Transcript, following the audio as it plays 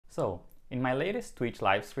So, in my latest Twitch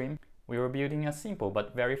livestream, we were building a simple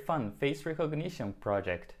but very fun face recognition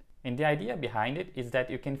project. And the idea behind it is that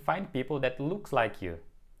you can find people that looks like you.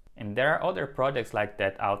 And there are other projects like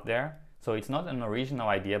that out there, so it's not an original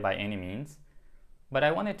idea by any means. But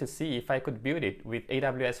I wanted to see if I could build it with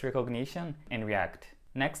AWS Rekognition and React.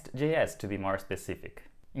 Next.js to be more specific.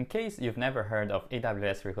 In case you've never heard of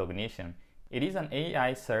AWS Rekognition, it is an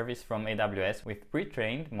AI service from AWS with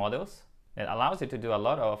pre-trained models that allows you to do a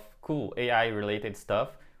lot of cool AI related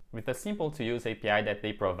stuff with a simple to use API that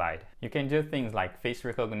they provide. You can do things like face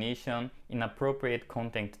recognition, inappropriate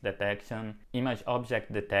content detection, image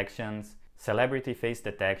object detections, celebrity face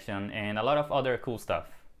detection, and a lot of other cool stuff.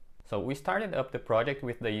 So we started up the project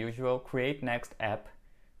with the usual create next app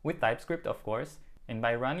with TypeScript of course, and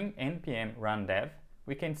by running npm run dev,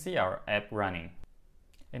 we can see our app running.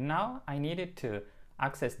 And now I needed to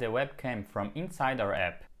access the webcam from inside our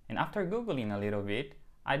app. And after Googling a little bit,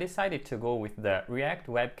 I decided to go with the React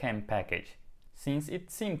webcam package, since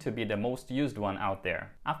it seemed to be the most used one out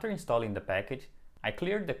there. After installing the package, I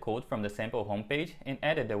cleared the code from the sample homepage and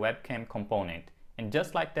added the webcam component. And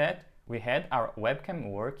just like that, we had our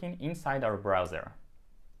webcam working inside our browser.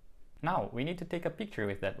 Now we need to take a picture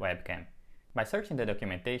with that webcam. By searching the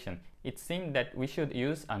documentation, it seemed that we should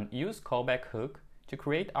use an use callback hook to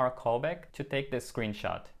create our callback to take the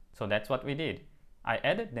screenshot. So that's what we did. I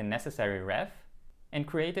added the necessary ref and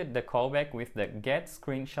created the callback with the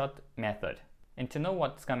getScreenshot method. And to know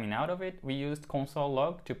what's coming out of it, we used console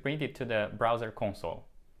log to print it to the browser console.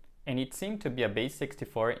 And it seemed to be a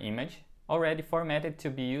base64 image already formatted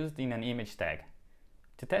to be used in an image tag.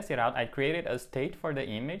 To test it out, I created a state for the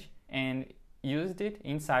image and used it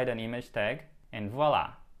inside an image tag, and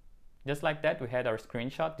voila! Just like that, we had our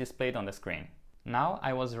screenshot displayed on the screen. Now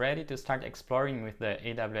I was ready to start exploring with the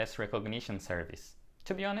AWS Rekognition service.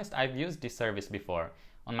 To be honest, I've used this service before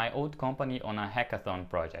on my old company on a hackathon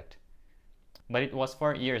project. But it was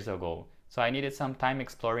 4 years ago, so I needed some time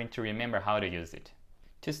exploring to remember how to use it.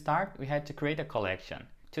 To start, we had to create a collection.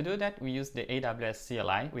 To do that, we used the AWS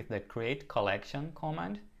CLI with the create collection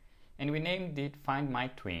command, and we named it Find My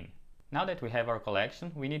Tween. Now that we have our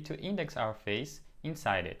collection, we need to index our face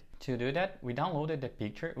inside it. To do that, we downloaded the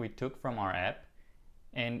picture we took from our app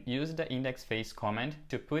and used the index face command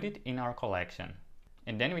to put it in our collection.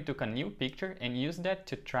 And then we took a new picture and used that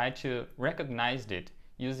to try to recognize it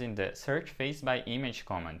using the search face by image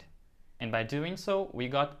command. And by doing so, we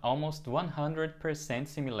got almost 100%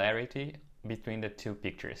 similarity between the two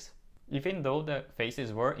pictures, even though the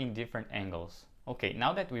faces were in different angles. Okay,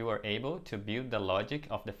 now that we were able to build the logic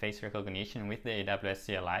of the face recognition with the AWS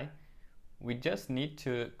CLI, we just need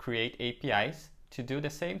to create APIs to do the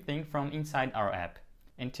same thing from inside our app.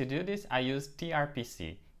 And to do this, I use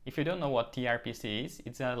TRPC. If you don't know what TRPC is,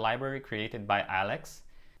 it's a library created by Alex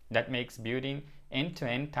that makes building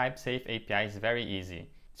end-to-end type-safe APIs very easy.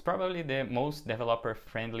 It's probably the most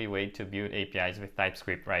developer-friendly way to build APIs with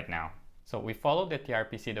TypeScript right now. So we followed the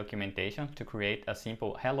TRPC documentation to create a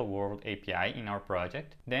simple Hello World API in our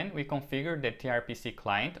project. Then we configured the TRPC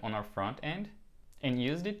client on our front end and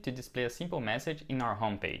used it to display a simple message in our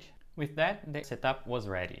homepage. With that, the setup was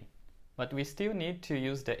ready. But we still need to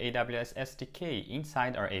use the AWS SDK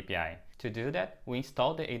inside our API. To do that, we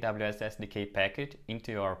installed the AWS SDK package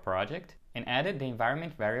into our project and added the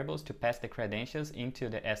environment variables to pass the credentials into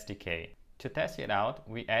the SDK. To test it out,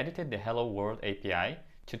 we edited the Hello World API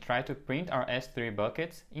to try to print our S3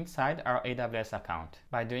 buckets inside our AWS account.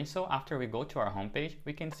 By doing so, after we go to our homepage,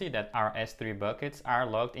 we can see that our S3 buckets are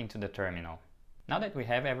logged into the terminal. Now that we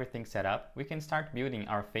have everything set up, we can start building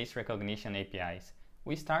our face recognition APIs.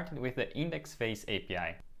 We started with the index face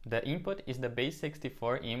API. The input is the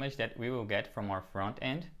base64 image that we will get from our front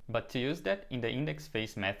end, but to use that in the index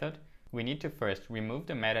face method, we need to first remove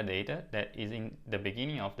the metadata that is in the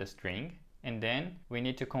beginning of the string, and then we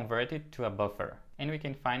need to convert it to a buffer, and we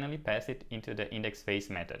can finally pass it into the index face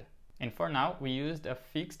method. And for now, we used a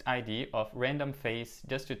fixed ID of random face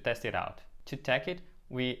just to test it out. To tag it,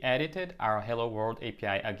 we edited our Hello World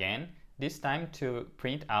API again, this time to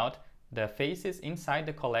print out the faces inside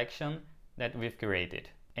the collection that we've created.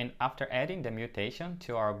 And after adding the mutation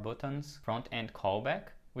to our button's front-end callback,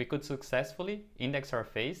 we could successfully index our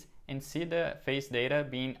face and see the face data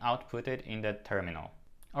being outputted in the terminal.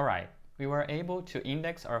 Alright, we were able to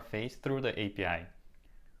index our face through the API.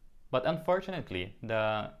 But unfortunately,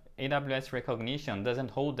 the AWS Rekognition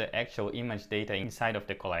doesn't hold the actual image data inside of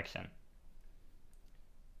the collection.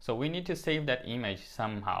 So we need to save that image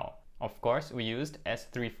somehow. Of course, we used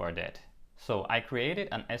S3 for that. So I created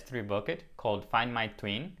an S3 bucket called Find My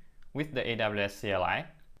Tween with the AWS CLI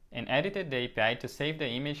and edited the API to save the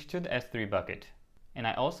image to the S3 bucket. And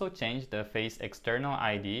I also changed the face external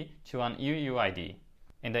ID to an UUID.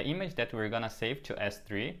 And the image that we're gonna save to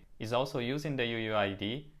S3 is also using the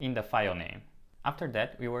UUID in the file name. After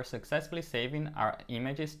that, we were successfully saving our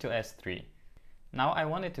images to S3. Now I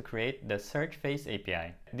wanted to create the Search Face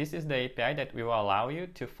API. This is the API that will allow you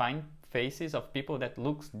to find faces of people that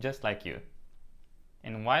looks just like you.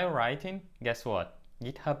 And while writing, guess what?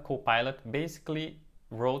 GitHub Copilot basically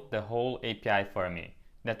wrote the whole API for me.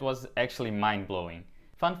 That was actually mind-blowing.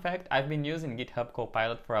 Fun fact, I've been using GitHub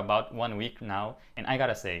Copilot for about 1 week now, and I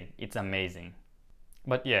gotta say, it's amazing.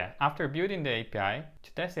 But yeah, after building the API,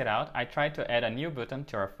 to test it out, I tried to add a new button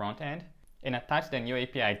to our front end and attach the new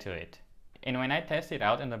API to it. And when I tested it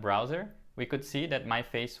out in the browser, we could see that my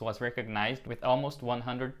face was recognized with almost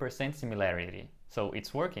 100% similarity. So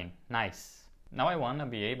it's working, nice. Now I want to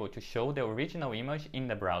be able to show the original image in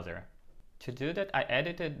the browser. To do that, I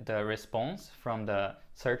edited the response from the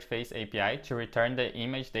Search Face API to return the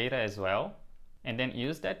image data as well, and then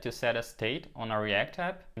use that to set a state on our React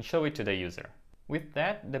app and show it to the user. With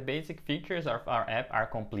that, the basic features of our app are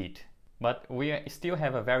complete, but we still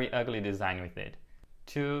have a very ugly design with it.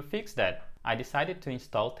 To fix that, I decided to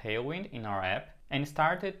install Tailwind in our app and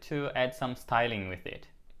started to add some styling with it.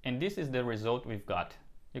 And this is the result we've got.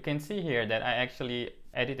 You can see here that I actually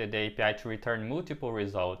edited the API to return multiple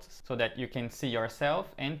results so that you can see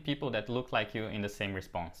yourself and people that look like you in the same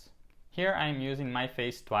response. Here I'm using my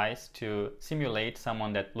face twice to simulate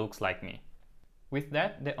someone that looks like me. With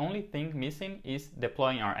that, the only thing missing is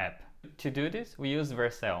deploying our app. To do this, we use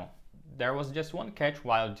Vercel. There was just one catch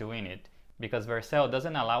while doing it, because Vercel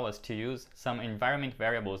doesn't allow us to use some environment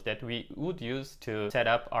variables that we would use to set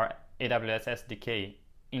up our AWS SDK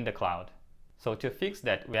in the cloud. So to fix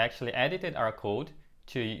that, we actually edited our code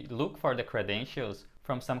to look for the credentials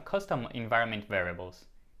from some custom environment variables.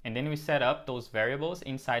 And then we set up those variables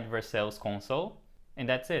inside Vercel's console, and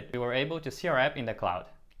that's it. We were able to see our app in the cloud.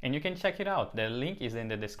 And you can check it out. The link is in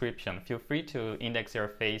the description. Feel free to index your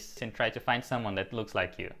face and try to find someone that looks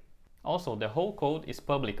like you. Also, the whole code is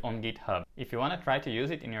public on GitHub. If you want to try to use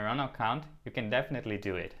it in your own account, you can definitely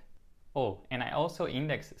do it. Oh, and I also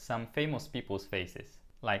indexed some famous people's faces,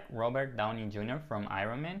 like Robert Downey Jr. from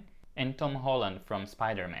Iron Man and Tom Holland from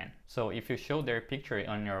Spider-Man. So if you show their picture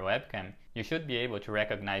on your webcam, you should be able to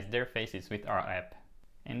recognize their faces with our app.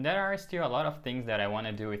 And there are still a lot of things that I want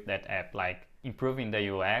to do with that app, like improving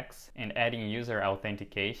the UX and adding user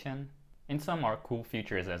authentication and some more cool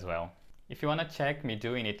features as well. If you want to check me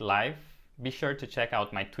doing it live, be sure to check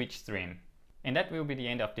out my Twitch stream. And that will be the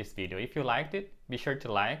end of this video. If you liked it, be sure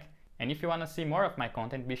to like. And if you want to see more of my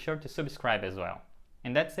content, be sure to subscribe as well.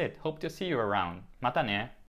 And that's it. Hope to see you around. Mata né!